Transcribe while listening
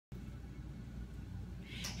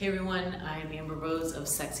Hey everyone, I'm Amber Rose of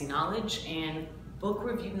SexyKnowlege, and book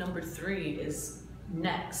review number 3 is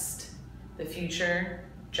next. The Future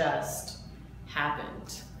Just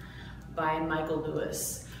Happened by Michael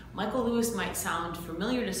Lewis. Michael Lewis might sound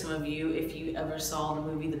familiar to some of you if you ever saw the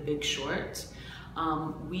movie The Big Short.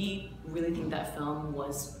 We really think that film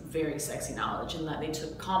was very SexyKnowlege in that they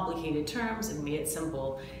took complicated terms and made it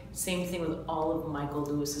simple. Same thing with all of Michael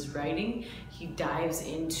Lewis's writing. He dives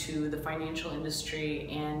into the financial industry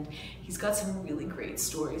and he's got some really great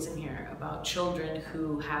stories in here about children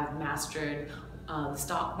who have mastered the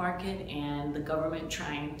stock market and the government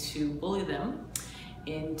trying to bully them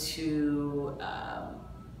into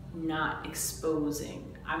not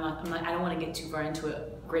exposing. I don't want to get too far into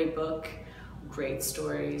it. Great book. Great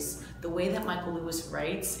stories. The way that Michael Lewis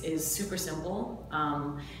writes is super simple.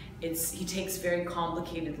 He takes very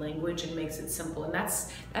complicated language and makes it simple, and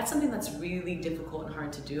that's something that's really difficult and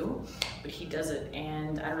hard to do, but he does it.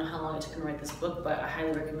 And I don't know how long it took him to write this book, but I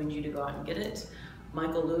highly recommend you to go out and get it.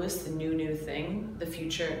 Michael Lewis, The New Thing. The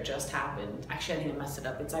Future Just Happened. Actually, I think I messed it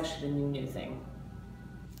up. It's actually The New Thing.